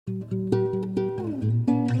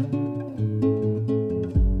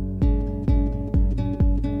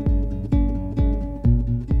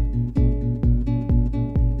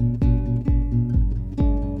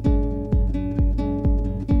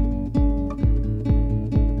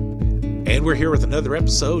And we're here with another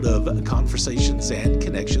episode of Conversations and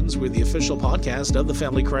Connections. We're the official podcast of the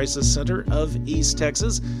Family Crisis Center of East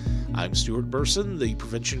Texas. I'm Stuart Burson, the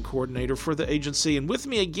prevention coordinator for the agency. And with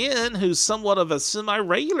me again, who's somewhat of a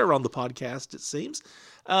semi-regular on the podcast, it seems,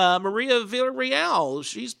 Maria Villarreal.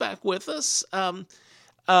 She's back with us. And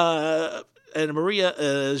Maria,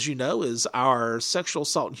 as you know, is our sexual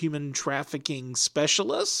assault and human trafficking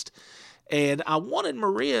specialist. And I wanted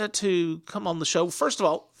Maria to come on the show. First of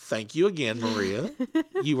all, thank you again, Maria.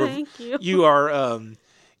 Thank you. You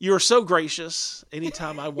are so gracious.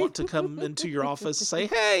 Anytime I want to come into your office and say,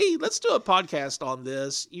 hey, let's do a podcast on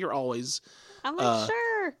this, you're always I'm like,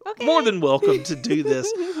 sure. Okay. more than welcome to do this.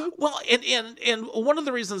 Well, and one of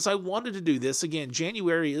the reasons I wanted to do this, again,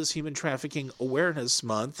 January is Human Trafficking Awareness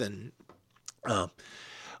Month, and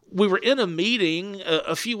we were in a meeting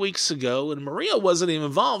a few weeks ago, and Maria wasn't even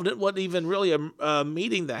involved. It wasn't even really a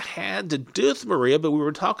meeting that had to do with Maria, but we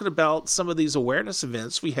were talking about some of these awareness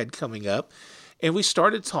events we had coming up, and we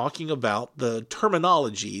started talking about the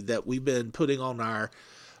terminology that we've been putting on our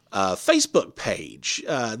Facebook page,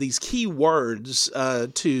 these key words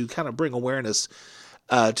to kind of bring awareness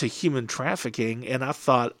to human trafficking, and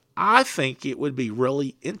I think it would be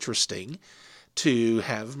really interesting to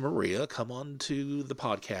have Maria come on to the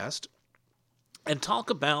podcast and talk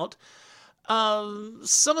about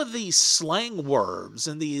some of these slang words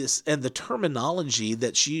and the terminology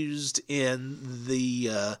that's used in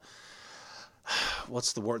the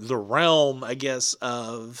the realm, I guess,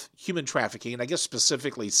 of human trafficking, and I guess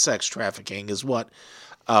specifically sex trafficking is what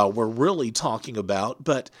we're really talking about.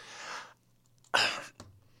 But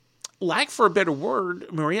lack for a better word,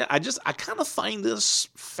 Maria, I kind of find this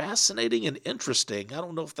fascinating and interesting. I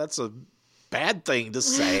don't know if that's a bad thing to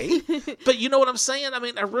say, but you know what I'm saying? I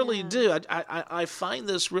mean, I really do. I find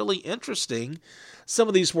this really interesting, some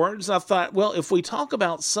of these words. I thought, well, if we talk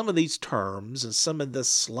about some of these terms and some of this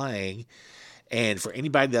slang, and for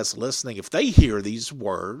anybody that's listening, if they hear these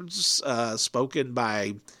words spoken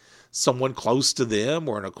by someone close to them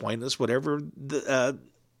or an acquaintance, whatever,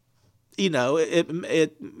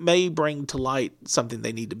 it may bring to light something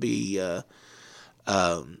they need to be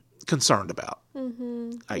concerned about,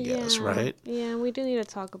 I guess, right? Yeah, we do need to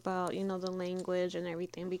talk about, the language and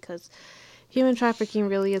everything, because human trafficking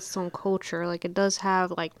really is its own culture. Like, it does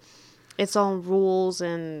have, its own rules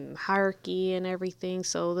and hierarchy and everything.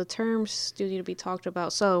 So the terms do need to be talked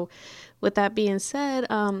about. So with that being said,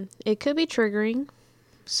 it could be triggering.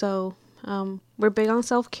 So we're big on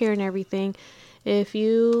self-care and everything. If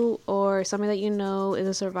you or somebody that you know is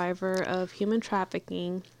a survivor of human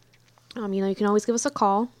trafficking, you can always give us a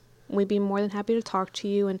call. We'd be more than happy to talk to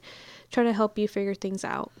you and try to help you figure things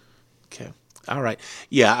out. Okay. All right.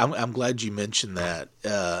 Yeah, I'm glad you mentioned that.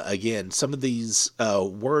 Again, some of these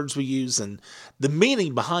words we use and the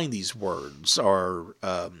meaning behind these words are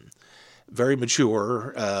very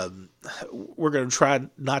mature. We're going to try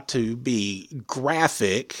not to be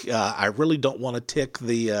graphic. I really don't want to tick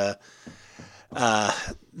the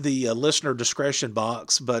listener discretion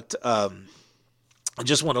box, but I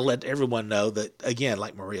just want to let everyone know that, again,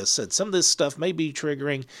 like Maria said, some of this stuff may be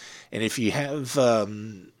triggering, and if you have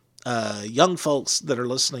young folks that are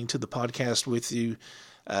listening to the podcast with you,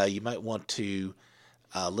 you might want to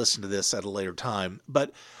listen to this at a later time.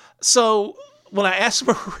 But so when I asked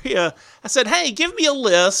Maria, I said, hey, give me a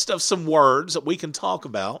list of some words that we can talk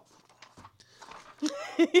about.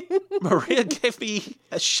 Maria gave me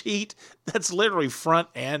a sheet that's literally front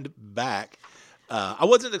and back. I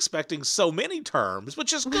wasn't expecting so many terms,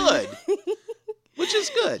 which is good.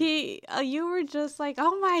 You were just like,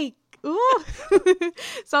 oh my, ooh.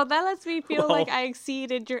 So that lets me feel like I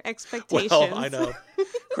exceeded your expectations. Well, I know.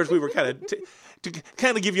 Of course, we were to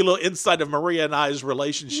kind of give you a little insight of Maria and I's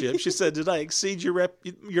relationship. She said, did I exceed your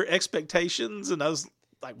expectations? And I was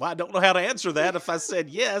like, well, I don't know how to answer that. If I said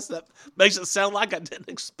yes, that makes it sound like I didn't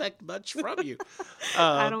expect much from you.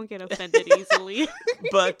 I don't get offended easily.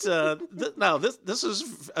 But this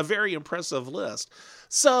is a very impressive list.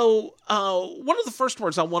 So one of the first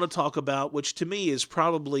words I want to talk about, which to me is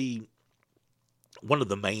probably one of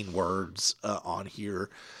the main words on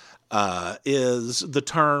here, is the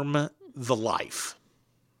term "the life."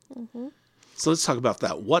 Mm-hmm. So let's talk about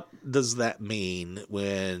that. What does that mean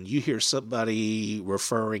when you hear somebody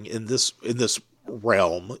referring in this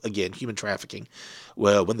realm, again, human trafficking,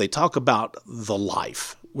 well, when they talk about the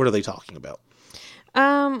life, what are they talking about?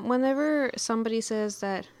 Whenever somebody says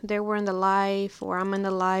that they were in the life or I'm in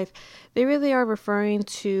the life, they really are referring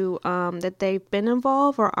to that they've been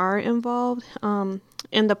involved or are involved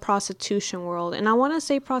in the prostitution world. And I want to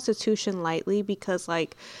say prostitution lightly because,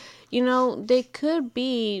 They could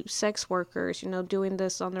be sex workers, doing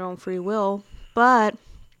this on their own free will, but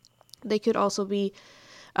they could also be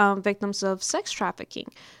victims of sex trafficking.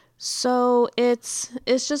 So it's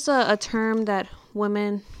just a term that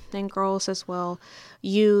women and girls as well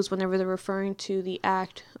use whenever they're referring to the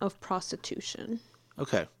act of prostitution.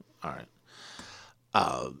 Okay. All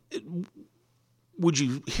right. Would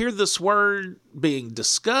you hear this word being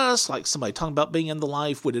discussed? Like somebody talking about being in the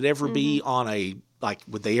life? Would it ever be on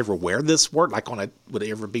would they ever wear this word? Would it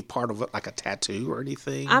ever be part of like a tattoo or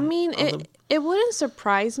anything? I mean, it wouldn't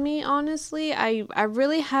surprise me, honestly. I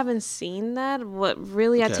really haven't seen that. What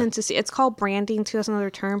really I tend to see, it's called branding too. That's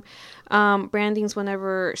another term. Branding's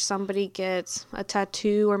whenever somebody gets a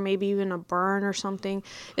tattoo or maybe even a burn or something.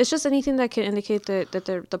 It's just anything that can indicate that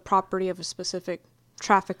they're the property of a specific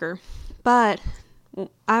trafficker. But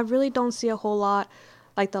I really don't see a whole lot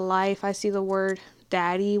like the life. I see the word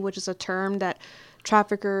daddy, which is a term that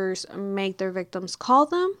traffickers make their victims call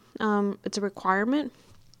them. It's a requirement.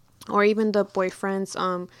 Or even the boyfriend's,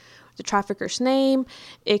 the trafficker's name.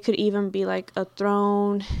 It could even be like a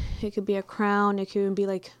throne. It could be a crown. It could even be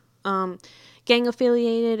like gang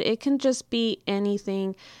affiliated. It can just be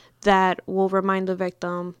anything that will remind the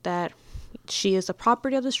victim that she is the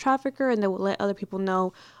property of this trafficker, and they will let other people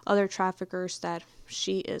know, other traffickers, that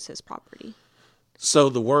she is his property. So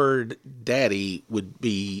the word daddy would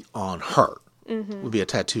be on her. Mm-hmm. Would be a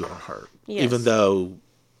tattoo on her. Yes. Even though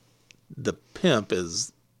the pimp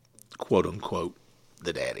is, quote unquote,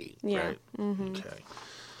 the daddy. Yeah. Right? Mm-hmm.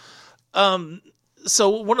 Okay. So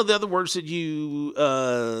one of the other words that you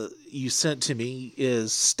sent to me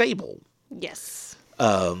is stable. Yes.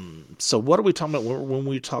 So what are we talking about when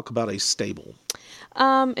we talk about a stable?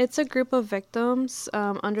 It's a group of victims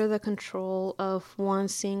under the control of one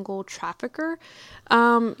single trafficker.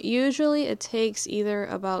 Usually it takes either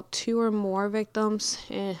about 2 or more victims,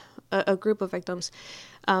 a group of victims,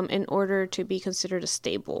 in order to be considered a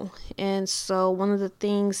stable. And so one of the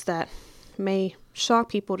things that may shock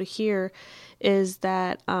people to hear is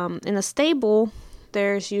that in a stable,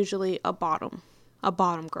 there's usually a bottom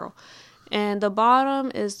girl. And the bottom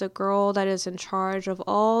is the girl that is in charge of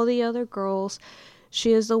all the other girls.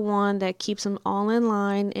 She is the one that keeps them all in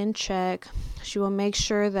line, in check. She will make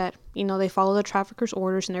sure that, they follow the trafficker's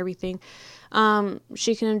orders and everything.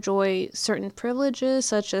 She can enjoy certain privileges,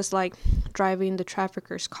 such as like driving the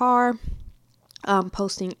trafficker's car,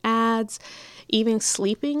 posting ads, even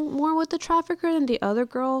sleeping more with the trafficker than the other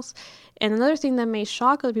girls. And another thing that may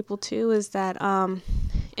shock other people too is that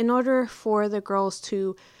in order for the girls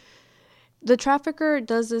to... The trafficker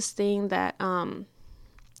does this thing that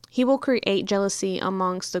he will create jealousy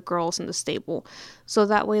amongst the girls in the stable. So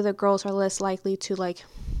that way the girls are less likely to like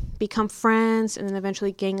become friends and then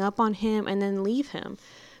eventually gang up on him and then leave him.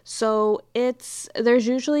 So there's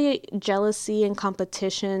usually jealousy and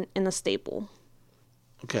competition in the stable.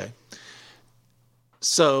 Okay.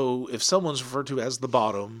 So if someone's referred to as the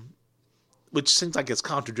bottom, which seems like it's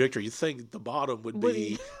contradictory. You think the bottom would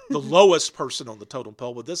be the lowest person on the totem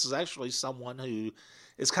pole, but this is actually someone who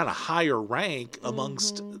is kind of higher rank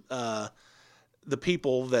amongst the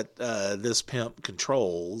people that this pimp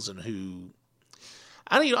controls, and who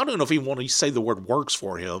I don't know if you want to say the word works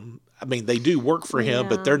for him. I mean, they do work for him,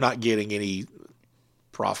 but they're not getting any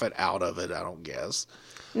profit out of it, I don't guess.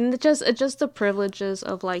 And just the privileges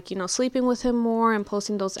of like, sleeping with him more and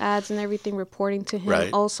posting those ads and everything, reporting to him.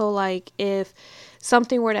 Right. Also, like if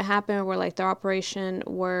something were to happen where like their operation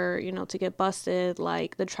were, to get busted,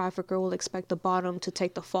 like the trafficker will expect the bottom to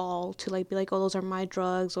take the fall, to like be like, oh, those are my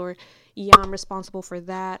drugs, or yeah, I'm responsible for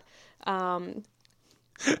that.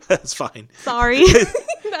 That's fine. Sorry.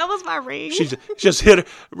 That was my ring.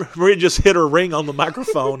 Maria just hit her ring on the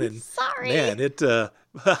microphone, and sorry. Man,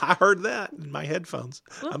 I heard that in my headphones.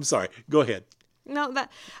 Whoops. I'm sorry. Go ahead. No,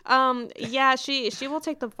 yeah, she will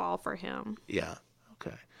take the fall for him. Yeah.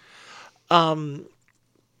 Okay.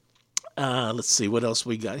 Let's see what else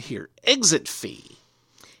we got here. Exit fee.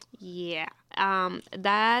 Yeah.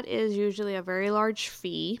 That is usually a very large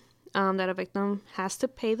fee that a victim has to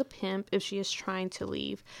pay the pimp if she is trying to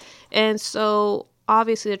leave. And so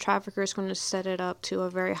obviously the trafficker is going to set it up to a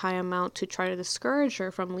very high amount to try to discourage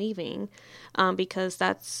her from leaving, because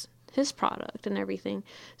that's his product and everything.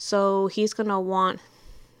 So he's going to want,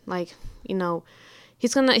 like,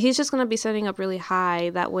 he's just going to be setting up really high.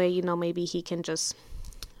 That way, maybe he can just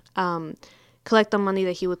collect the money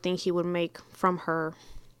that he would think he would make from her.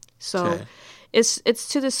 So okay. It's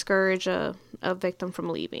to discourage a victim from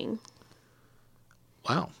leaving.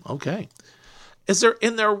 Wow. Okay. Is there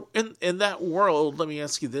in that world? Let me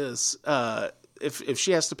ask you this: if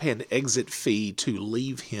she has to pay an exit fee to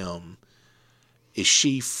leave him, is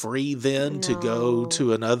she free then to go No.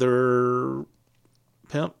 to another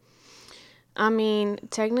pimp? I mean,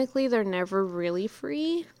 technically, they're never really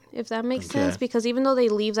free, if that makes Okay. sense. Because even though they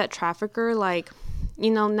leave that trafficker, like,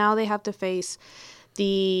 now they have to face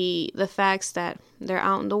the facts that they're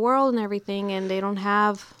out in the world and everything, and they don't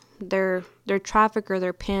have their trafficker,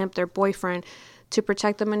 their pimp, their boyfriend to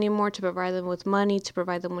protect them anymore, to provide them with money, to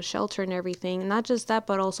provide them with shelter and everything. Not just that,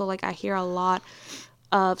 but also, like, I hear a lot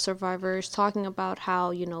of survivors talking about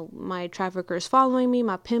how, my trafficker is following me,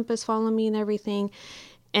 my pimp is following me and everything.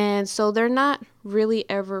 And so they're not really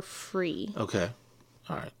ever free. Okay.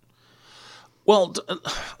 All right. Well,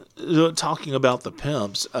 talking about the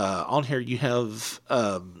pimps, on here you have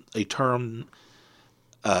a term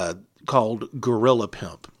called gorilla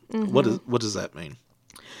pimp. What does that mean?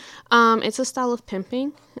 It's a style of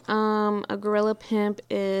pimping. A gorilla pimp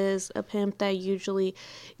is a pimp that usually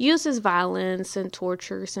uses violence and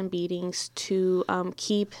tortures and beatings to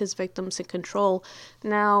keep his victims in control.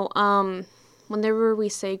 Now, whenever we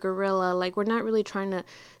say gorilla, like, we're not really trying to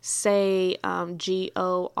say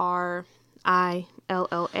gorilla.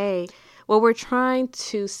 What we're trying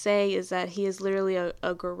to say is that he is literally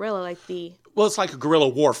a gorilla, like the... Well, it's like a guerrilla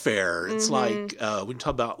warfare. It's like when you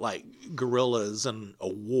talk about like guerrillas in a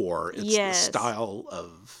war, it's the style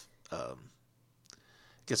of, I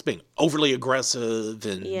guess, being overly aggressive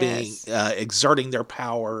and being exerting their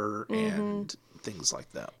power and things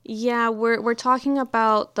like that. Yeah, we're talking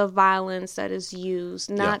about the violence that is used,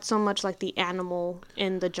 not so much like the animal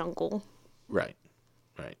in the jungle. Right.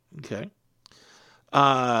 Okay.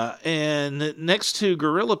 And next to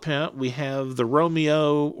gorilla pimp, we have the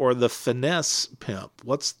Romeo or the finesse pimp.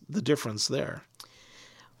 What's the difference there?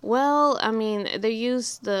 Well, I mean, they're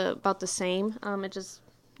used about the same.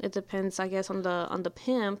 It depends, I guess, on the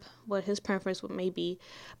pimp, what his preference may be.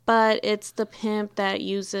 But it's the pimp that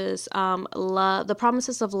uses love, the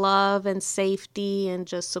promises of love and safety and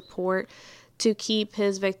just support to keep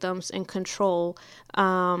his victims in control.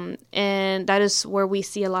 And that is where we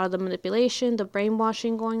see a lot of the manipulation, the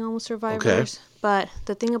brainwashing going on with survivors. Okay. But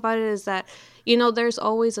the thing about it is that, there's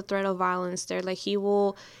always a threat of violence there. Like, he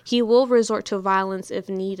will resort to violence if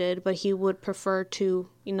needed, but he would prefer to,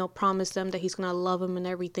 promise them that he's going to love them and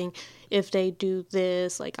everything if they do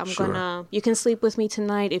this. Like, you can sleep with me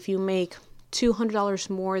tonight if you make $200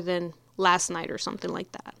 more than last night or something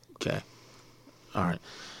like that. Okay. All right.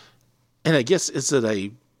 And I guess, is it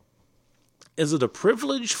a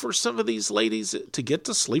privilege for some of these ladies to get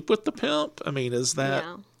to sleep with the pimp? I mean, is that...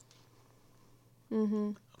 Yeah.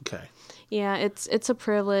 Mm-hmm. Okay. Yeah, it's a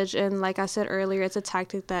privilege, and like I said earlier, it's a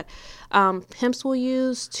tactic that pimps will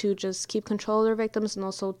use to just keep control of their victims and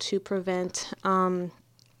also to prevent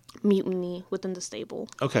mutiny within the stable.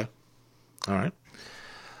 Okay. All right.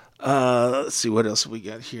 Let's see what else we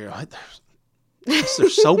got here.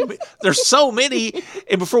 There's so many,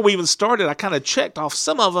 and before we even started, I kind of checked off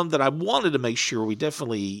some of them that I wanted to make sure we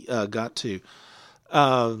definitely got to.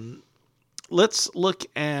 Let's look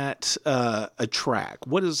at a track.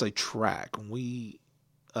 What is a track? When we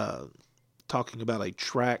talking about a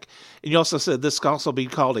track, and you also said this can also be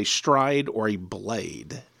called a stride or a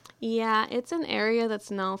blade. Yeah, it's an area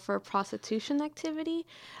that's known for prostitution activity.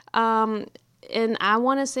 And I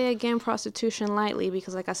want to say, again, prostitution lightly,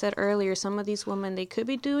 because like I said earlier, some of these women, they could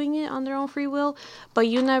be doing it on their own free will, but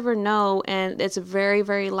you never know. And it's very,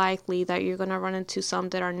 very likely that you're going to run into some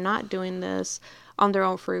that are not doing this on their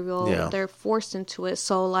own free will. Yeah. They're forced into it.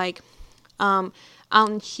 So like out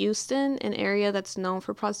in Houston, an area that's known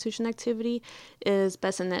for prostitution activity is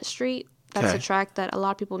Bessenet Street. That's a track that a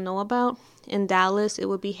lot of people know about. In Dallas, it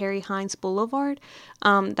would be Harry Hines Boulevard.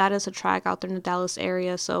 That is a track out there in the Dallas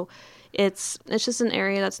area. So it's just an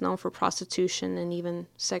area that's known for prostitution and even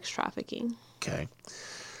sex trafficking. Okay.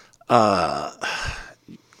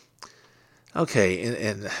 Okay,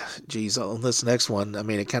 and geez, on this next one, I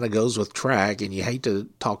mean, it kind of goes with track, and you hate to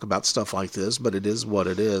talk about stuff like this, but it is what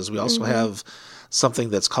it is. We also have something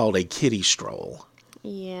that's called a kiddie stroll.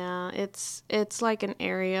 Yeah, it's like an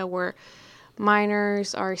area where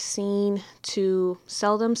minors are seen to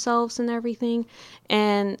sell themselves and everything.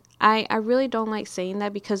 And I really don't like saying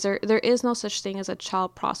that, because there is no such thing as a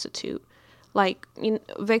child prostitute. Like,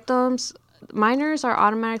 minors are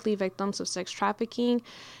automatically victims of sex trafficking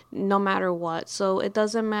no matter what. So it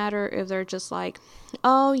doesn't matter if they're just like,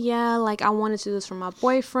 oh yeah, like I wanted to do this for my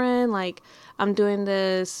boyfriend, like I'm doing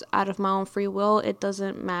this out of my own free will. It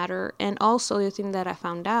doesn't matter. And also the thing that I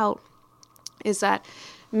found out is that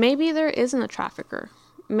maybe there isn't a trafficker.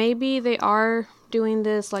 Maybe they are doing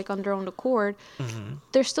this like on their own accord. Mm-hmm.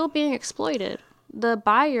 They're still being exploited. The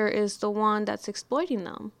buyer is the one that's exploiting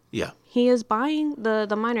them. Yeah. He is buying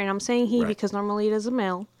the minor, and I'm saying he Right. because normally it is a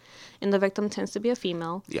male, and the victim tends to be a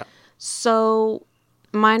female. Yeah. So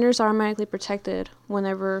minors are automatically protected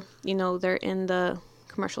whenever, they're in the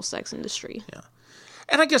commercial sex industry. Yeah.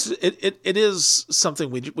 And I guess it is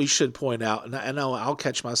something we should point out, and I know I'll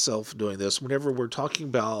catch myself doing this whenever we're talking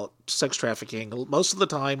about sex trafficking. Most of the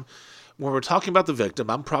time, when we're talking about the victim,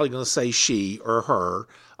 I'm probably going to say she or her,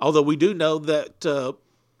 although we do know that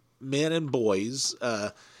men and boys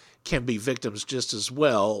can be victims just as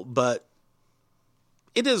well, but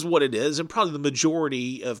it is what it is, and probably the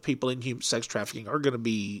majority of people in sex trafficking are going to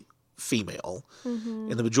be female,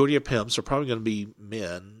 and the majority of pimps are probably going to be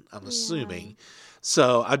men, I'm assuming.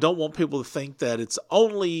 So I don't want people to think that it's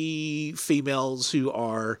only females who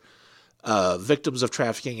are victims of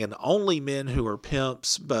trafficking and only men who are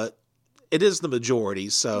pimps, but it is the majority.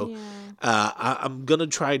 So I'm going to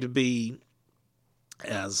try to be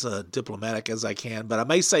as diplomatic as I can, but I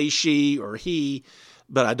may say she or he,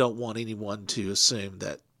 but I don't want anyone to assume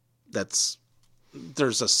that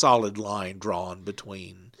there's a solid line drawn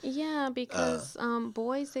between. Yeah, because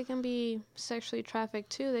boys, they can be sexually trafficked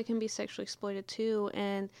too. They can be sexually exploited too,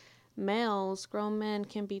 and males, grown men,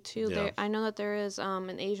 can be too. Yeah. I know that there is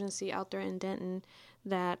an agency out there in Denton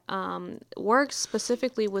that works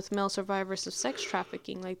specifically with male survivors of sex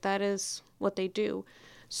trafficking. Like, that is what they do.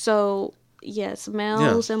 So yes,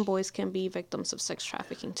 males and boys can be victims of sex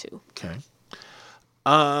trafficking too. Okay.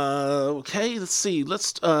 Okay, let's see.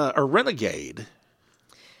 A renegade.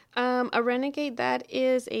 A renegade, that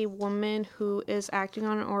is a woman who is acting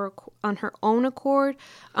on her own accord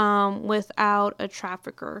without a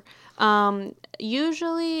trafficker.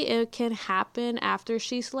 Usually it can happen after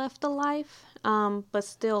she's left the life, but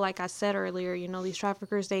still, like I said earlier, these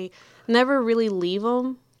traffickers, they never really leave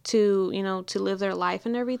them to live their life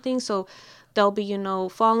and everything. So they'll be,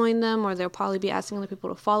 following them, or they'll probably be asking other people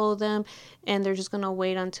to follow them, and they're just going to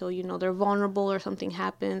wait until, they're vulnerable or something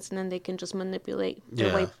happens, and then they can just manipulate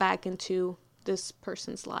their way back into this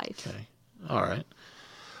person's life. Okay. All right.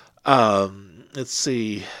 Let's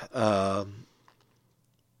see. Now,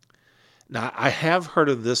 I have heard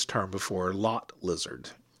of this term before, lot lizard.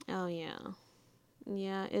 Oh, yeah.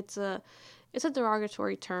 Yeah, it's a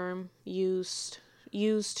derogatory term used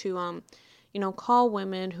to, call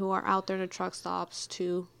women who are out there to truck stops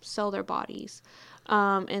to sell their bodies.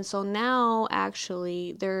 And so now,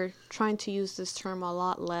 actually, they're trying to use this term a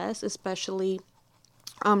lot less, especially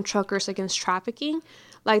truckers against trafficking.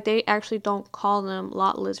 Like, they actually don't call them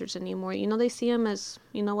lot lizards anymore. They see them as,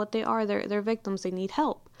 what they are. They're victims. They need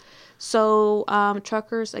help. So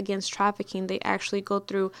truckers against trafficking, they actually go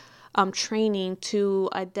through training to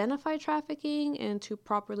identify trafficking and to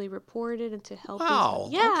properly report it and to help. Wow.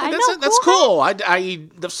 Yeah, okay. I know. That's cool.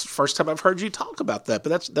 That's the first time I've heard you talk about that,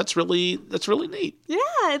 but that's really neat. Yeah,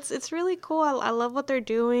 it's really cool. I love what they're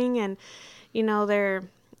doing, and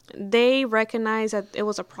they recognize that it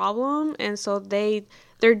was a problem, and so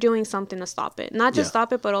they're doing something to stop it. Not just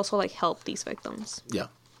stop it, but also like help these victims. Yeah.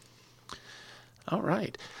 All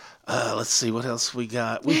right. Let's see what else we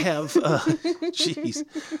got. We have, jeez.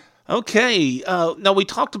 Okay. Now we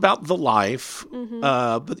talked about the life,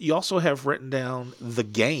 but you also have written down the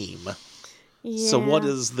game. Yeah. So what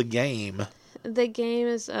is the game? The game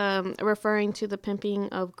is referring to the pimping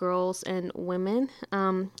of girls and women.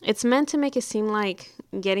 It's meant to make it seem like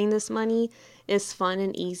getting this money is fun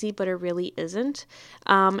and easy, but it really isn't.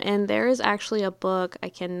 And there is actually a book I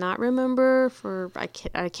cannot remember I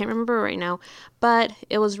can't remember right now, but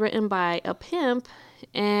it was written by a pimp,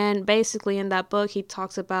 and basically in that book he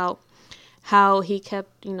talks about how he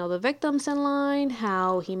kept the victims in line,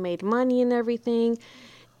 how he made money and everything,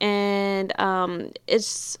 and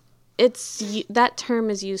it's that term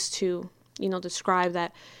is used to describe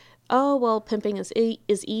that, oh well, pimping is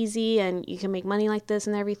easy and you can make money like this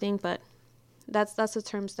and everything, but that's the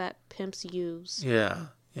terms that pimps use. Yeah,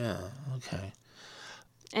 okay.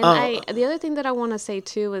 And the other thing that I want to say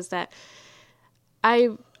too is that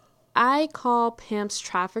I call pimps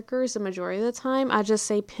traffickers the majority of the time. I just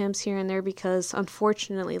say pimps here and there because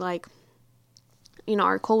unfortunately, like,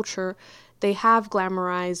 our culture, they have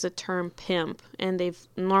glamorized the term pimp and they've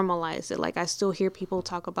normalized it. Like, I still hear people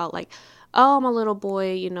talk about, like, oh, my little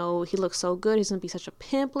boy, he looks so good. He's going to be such a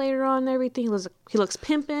pimp later on and everything. He looks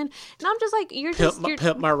pimping. And I'm just like,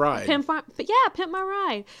 Pimp my ride. Pimp my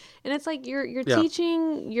ride. And it's like, you're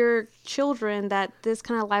teaching your children that this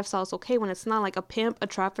kind of lifestyle is okay when it's not. Like, a pimp, a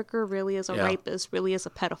trafficker really is a rapist, really is a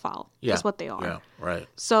pedophile. Yeah. That's what they are. Yeah, right.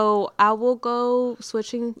 So I will go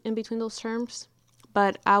switching in between those terms,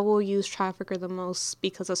 but I will use trafficker the most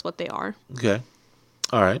because that's what they are. Okay.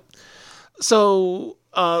 All right. So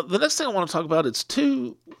the next thing I want to talk about is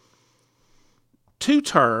two two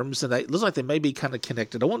terms, and it looks like they may be kind of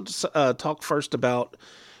connected. I want to talk first about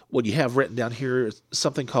what you have written down here,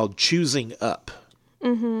 something called choosing up.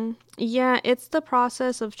 Yeah, it's the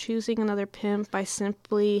process of choosing another pimp by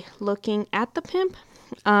simply looking at the pimp.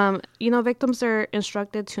 Victims are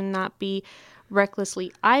instructed to not be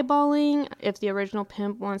recklessly eyeballing. If the original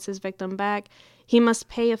pimp wants his victim back, he must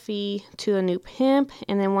pay a fee to a new pimp,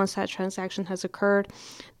 and then once that transaction has occurred,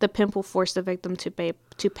 the pimp will force the victim to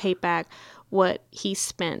pay back what he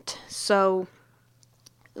spent. So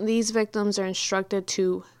these victims are instructed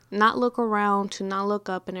to not look around, to not look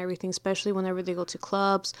up and everything, especially whenever they go to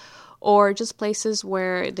clubs or just places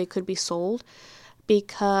where they could be sold,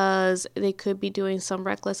 because they could be doing some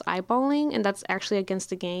reckless eyeballing, and that's actually against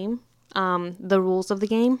the game, the rules of the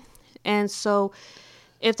game. And so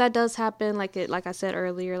if that does happen, like I said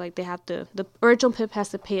earlier, like the original pimp has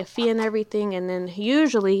to pay a fee and everything, and then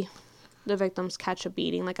usually the victims catch a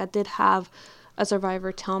beating. Like I did have a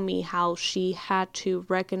survivor tell me how she had to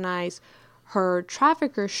recognize her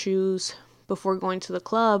trafficker shoes before going to the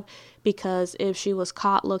club, because if she was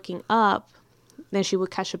caught looking up, then she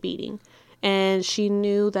would catch a beating. And she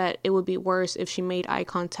knew that it would be worse if she made eye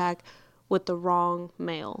contact with the wrong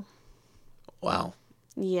male. Wow.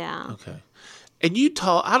 Yeah. Okay. And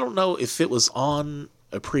I don't know if it was on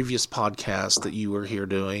a previous podcast that you were here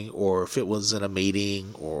doing, or if it was in a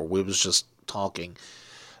meeting, or we was just talking,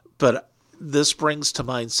 but this brings to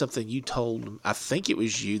mind something you told, I think it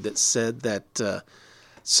was you, that said that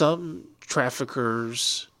some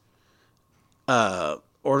traffickers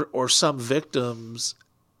or some victims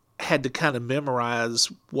had to kind of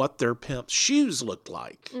memorize what their pimp's shoes looked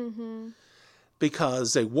like.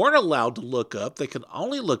 Because they weren't allowed to look up. They could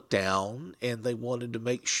only look down, and they wanted to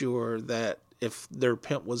make sure that if their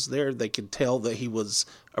pimp was there, they could tell that he was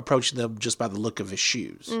approaching them just by the look of his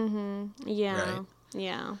shoes. Yeah. Right?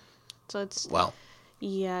 Yeah. So it's Wow.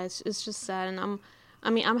 Yeah, it's just sad, and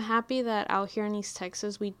I'm happy that out here in East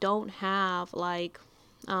Texas we don't have like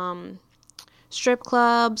strip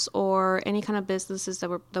clubs or any kind of businesses that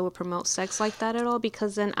would promote sex like that at all,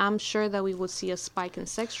 because then I'm sure that we would see a spike in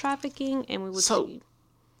sex trafficking, and we would see.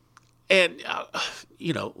 And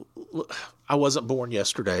I wasn't born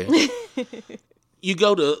yesterday. You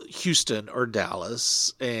go to Houston or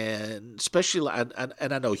Dallas, and especially,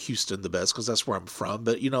 and I know Houston the best because that's where I'm from,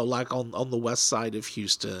 but like on the west side of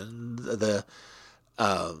Houston,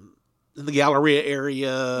 in the Galleria area,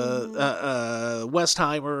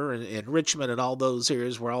 Westheimer and Richmond and all those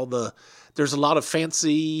areas where there's a lot of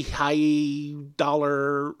fancy high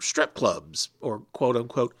dollar strip clubs, or quote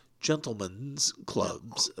unquote gentlemen's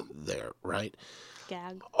clubs there, right?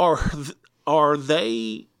 Gag. Are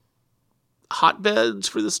they hotbeds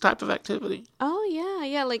for this type of activity? Oh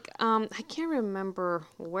yeah. Like I can't remember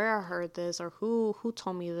where I heard this or who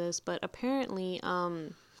told me this, but apparently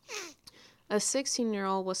a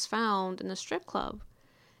 16-year-old was found in a strip club,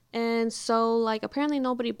 and so like apparently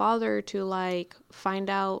nobody bothered to like find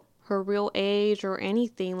out her real age or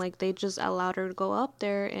anything. Like they just allowed her to go up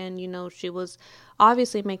there, and she was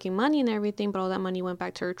obviously making money and everything, but all that money went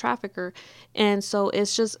back to her trafficker. And so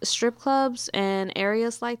it's just strip clubs and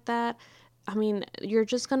areas like that. I mean, you're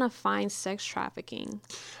just gonna find sex trafficking.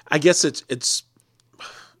 I guess it's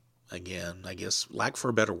again, lack for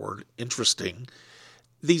a better word, interesting.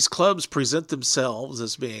 These clubs present themselves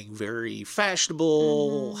as being very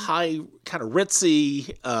fashionable, high, kind of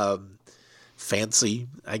ritzy, fancy,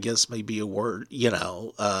 I guess may be a word,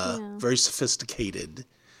 very sophisticated.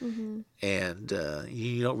 And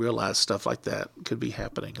you don't realize stuff like that could be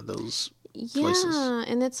happening in those places. Yeah,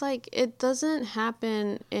 and it's like it doesn't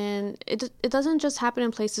happen it doesn't just happen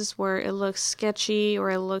in places where it looks sketchy or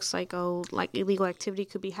it looks like illegal activity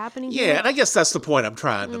could be happening. Yeah, and I guess that's the point I'm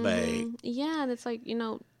trying to make. Yeah, and it's like,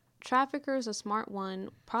 traffickers, a smart one,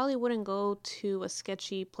 probably wouldn't go to a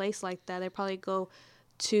sketchy place like that. They probably go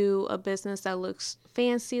to a business that looks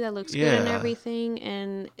fancy, that looks good and everything,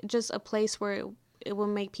 and just a place where it will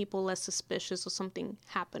make people less suspicious of something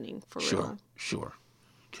happening for real. Sure.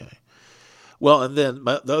 Okay. Well, and then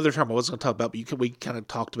the other term I was going to talk about, but we kind of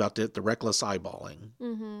talked about the reckless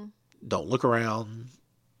eyeballing. Don't look around,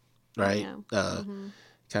 right? Yeah.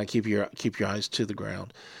 Kind of keep your eyes to the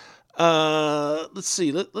ground. Let's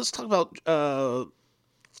see. Let's talk about.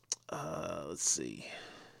 Let's see.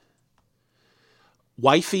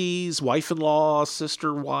 Wifeys, wife-in-law,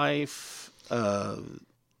 sister, wife.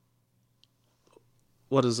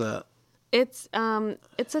 What is that? It's a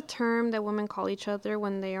term that women call each other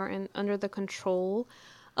when they are under the control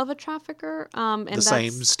of a trafficker. And the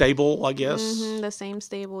same stable, I guess. The same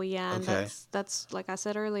stable, yeah. Okay. And that's like I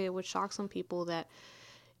said earlier, it would shock some people that,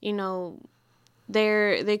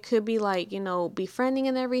 they could be like, befriending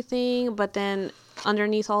and everything, but then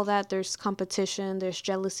underneath all that, there's competition, there's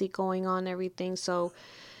jealousy going on, and everything. So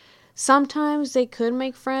sometimes they could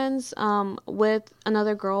make friends with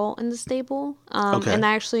another girl in the stable. Okay. And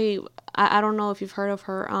actually, I don't know if you've heard of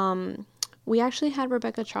her. We actually had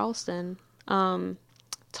Rebecca Charleston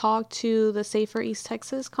talk to the Safer East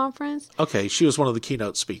Texas conference. Okay, she was one of the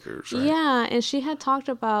keynote speakers, right? Yeah, and she had talked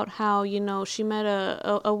about how, she met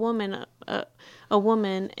a woman, a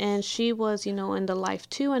woman, and she was, in the life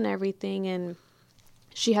too and everything, and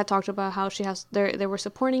she had talked about how they were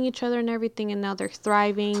supporting each other and everything, and now they're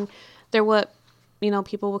thriving. They're what,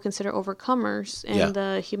 people would consider overcomers in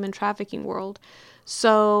the human trafficking world.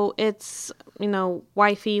 So it's,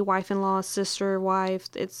 wifey, wife-in-law, sister, wife.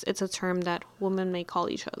 It's a term that women may call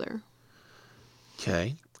each other.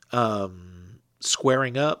 Okay.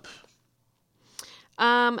 Squaring up.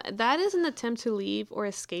 That is an attempt to leave or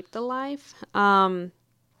escape the life. And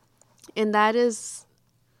that is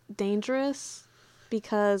dangerous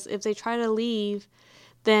because if they try to leave,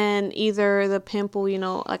 then either the pimp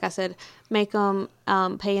will, like I said, make them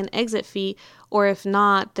pay an exit fee, or if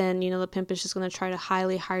not, then, the pimp is just going to try to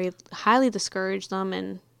highly discourage them,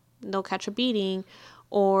 and they'll catch a beating,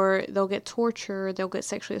 or they'll get tortured, they'll get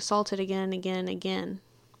sexually assaulted again and again and again.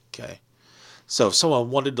 Okay. So if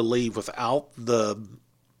someone wanted to leave without the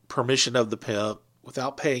permission of the pimp,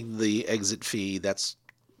 without paying the exit fee, that's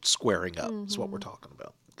squaring up, is what we're talking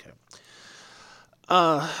about. Okay.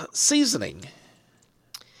 Seasoning.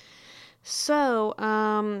 So,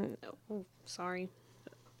 sorry.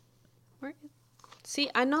 See,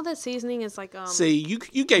 I know that seasoning is like See,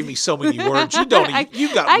 you gave me so many words. You don't.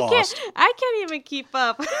 You got lost. I can't even keep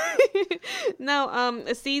up. No,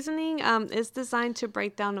 seasoning is designed to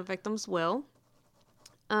break down a victim's will.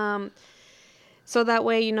 So that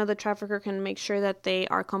way, the trafficker can make sure that they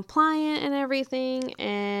are compliant and everything.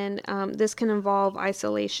 And this can involve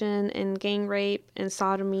isolation and gang rape and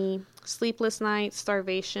sodomy, sleepless nights,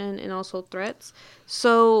 starvation, and also threats.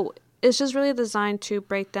 So it's just really designed to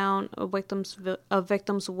break down a victim's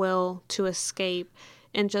will to escape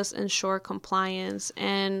and just ensure compliance.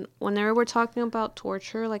 And whenever we're talking about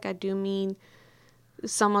torture, like, I do mean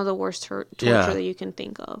some of the worst torture that you can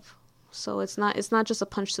think of. So it's not just a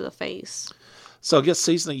punch to the face. So I guess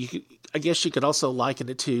seasoning, I guess you could also liken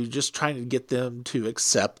it to just trying to get them to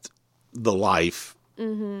accept the life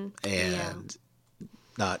and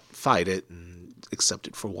not fight it and accept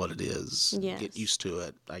it for what it is. Yes. Get used to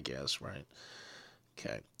it, I guess, right?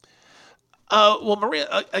 Okay. Well,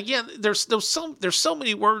 Maria, again, there's so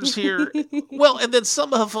many words here. Well, and then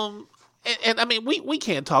some of them, and I mean, we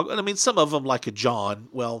can't talk. I mean, some of them, like a John.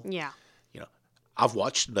 Well, I've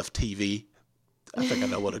watched enough TV. I think I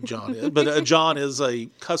know what a John is, but a John is a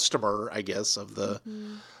customer, I guess, of the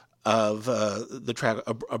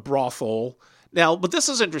a brothel. Now, but this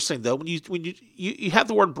is interesting though. When you have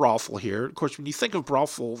the word brothel here, of course, when you think of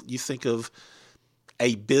brothel, you think of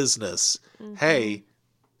a business. Hey,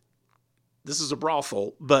 this is a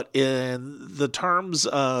brothel, but in the terms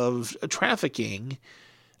of trafficking,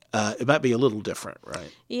 it might be a little different,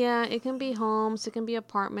 right? Yeah, it can be homes, it can be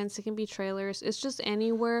apartments, it can be trailers. It's just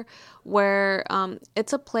anywhere where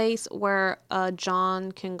it's a place where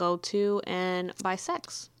John can go to and buy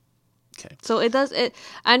sex. Okay. So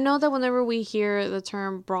I know that whenever we hear the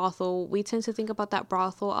term brothel, we tend to think about that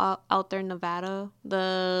brothel out there in Nevada.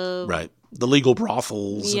 The legal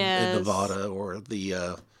brothels Yes. in Nevada, or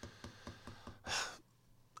the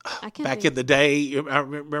back think. in the day. I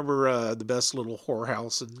remember the best little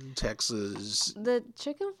whorehouse in Texas. The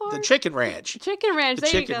chicken farm? The Chicken Ranch. Chicken Ranch, The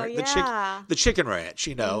there chicken, you go, the Chicken Ranch,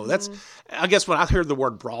 that's, I guess when I hear the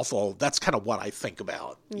word brothel, that's kind of what I think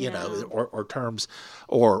about, or terms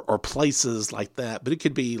or places like that. But it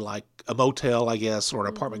could be like a motel, I guess, or an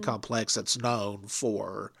apartment complex that's known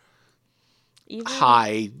for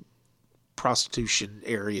high prostitution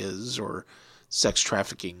areas or sex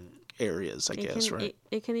trafficking areas, I guess, right?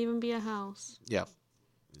 It can even be a house. Yeah.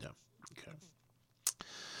 Okay.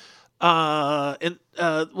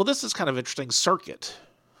 Well, this is kind of interesting. Circuit.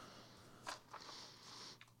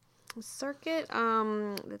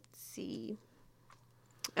 Let's see.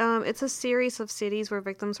 It's a series of cities where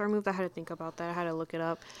victims are moved. I had to think about that. I had to look it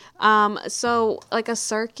up. So like a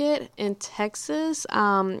circuit in Texas,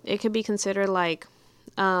 it could be considered like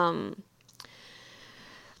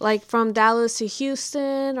from Dallas to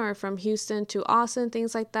Houston, or from Houston to Austin,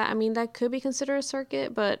 things like that. I mean, that could be considered a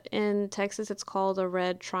circuit, but in Texas, it's called a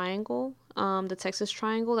Red Triangle, the Texas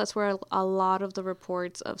Triangle. That's where a lot of the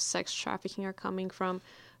reports of sex trafficking are coming from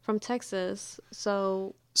from Texas.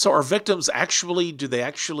 So our victims do they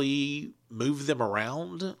actually move them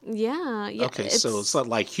around? yeah. Okay, so it's not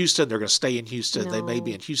like Houston, they're going to stay in Houston. No. They may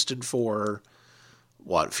be in Houston for,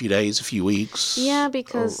 what, a few days, a few weeks? Yeah,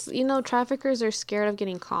 because, traffickers are scared of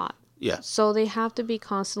getting caught. Yeah. So they have to be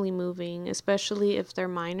constantly moving, especially if they're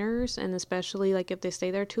minors, and especially like if they stay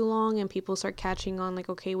there too long and people start catching on, like,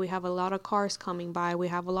 okay, we have a lot of cars coming by, we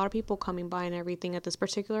have a lot of people coming by and everything at this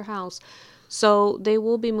particular house. So they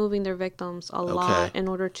will be moving their victims a lot in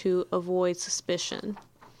order to avoid suspicion.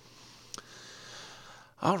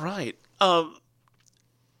 All right.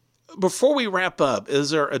 Before we wrap up, is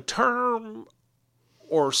there a term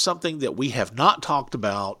or something that we have not talked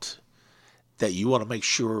about that you want to make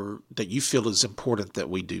sure that you feel is important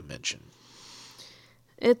that we do mention?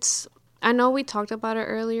 I know we talked about it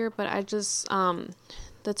earlier, but I just,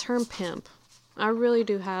 the term pimp, I really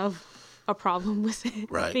do have a problem with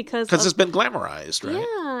it. Right. Because it's been glamorized,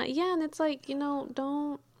 right? Yeah. And it's like,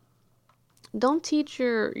 don't teach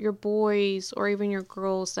your boys or even your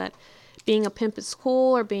girls that being a pimp is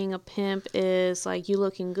cool, or being a pimp is like you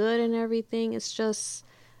looking good and everything. It's just,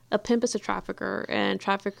 a pimp is a trafficker, and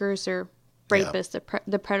traffickers are rapists,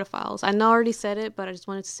 the pedophiles. I know I already said it, but I just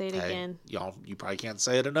wanted to say it again. You probably can't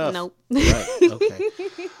say it enough. Nope. Right. Okay.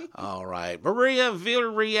 All right. Maria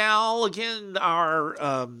Villarreal, again,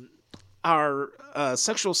 our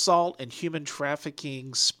sexual assault and human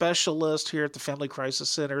trafficking specialist here at the Family Crisis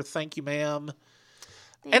Center. Thank you, ma'am.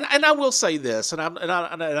 And I will say this, and I'm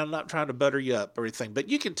not trying to butter you up or anything, but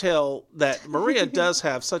you can tell that Maria does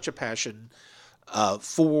have such a passion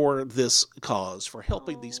for this cause, for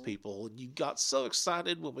helping these people. And you got so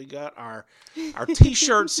excited when we got our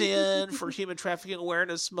T-shirts in for Human Trafficking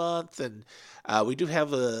Awareness Month, and we do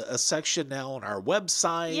have a section now on our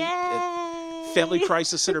website at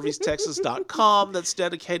FamilyCrisisCenterEastTexas.com that's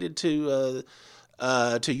dedicated to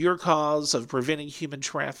your cause of preventing human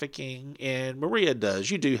trafficking. And Maria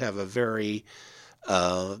you do have a very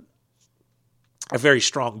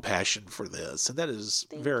strong passion for this, and that is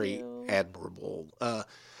very admirable.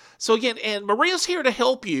 So again, and Maria's here to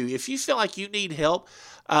help you. If you feel like you need help,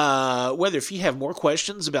 whether if you have more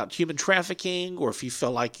questions about human trafficking, or if you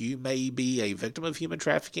feel like you may be a victim of human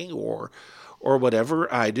trafficking, or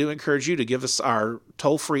whatever, I do encourage you to give us our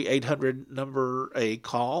toll-free 800 number a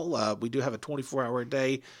call. We do have a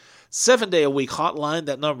 24-hour-a-day, 7-day-a-week hotline.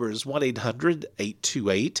 That number is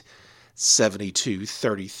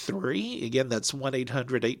 1-800-828-7233. Again, that's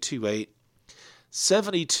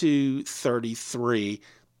 1-800-828-7233.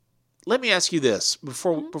 Let me ask you this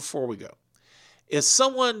before we go. If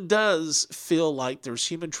someone does feel like there's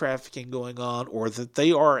human trafficking going on, or that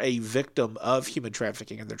they are a victim of human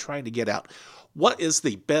trafficking and they're trying to get out, what is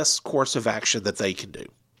the best course of action that they can do?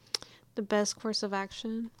 The best course of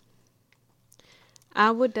action?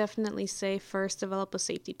 I would definitely say first develop a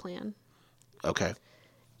safety plan. Okay.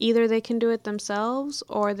 Either they can do it themselves,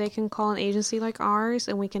 or they can call an agency like ours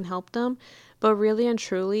and we can help them. But really and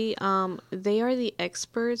truly, they are the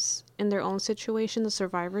experts in their own situation, the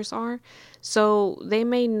survivors are. So they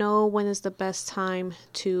may know when is the best time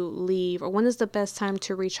to leave, or when is the best time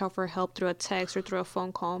to reach out for help through a text or through a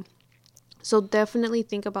phone call. So definitely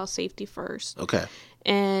think about safety first. Okay.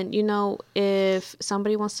 And, if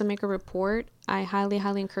somebody wants to make a report, I highly,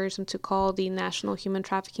 highly encourage them to call the National Human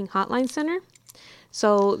Trafficking Hotline Center.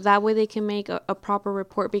 So that way they can make a proper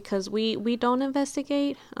report, because we don't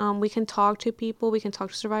investigate. We can talk to people, we can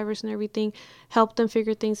talk to survivors and everything, help them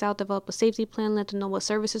figure things out, develop a safety plan, let them know what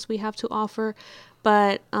services we have to offer.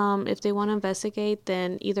 But if they want to investigate,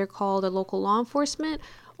 then either call the local law enforcement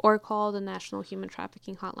or call the National Human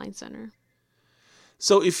Trafficking Hotline Center.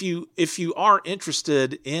 So if you are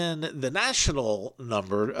interested in the national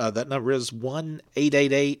number, that number is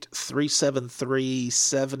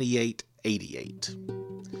 1-888-373-7888.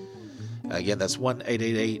 Again, that's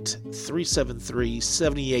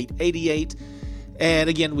 1-888-373-7888. And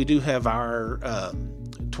again, we do have our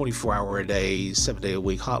 24-hour-a-day,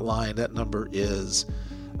 7-day-a-week hotline. That number is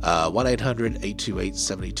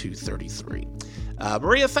 1-800-828-7233.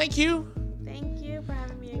 Maria, thank you. Thank you for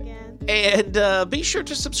having me again. And be sure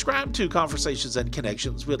to subscribe to Conversations and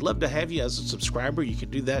Connections. We'd love to have you as a subscriber. You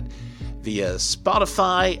can do that via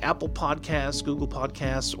Spotify, Apple Podcasts, Google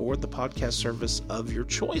Podcasts, or the podcast service of your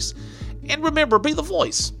choice. And remember, be the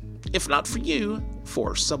voice, if not for you,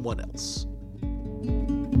 for someone else.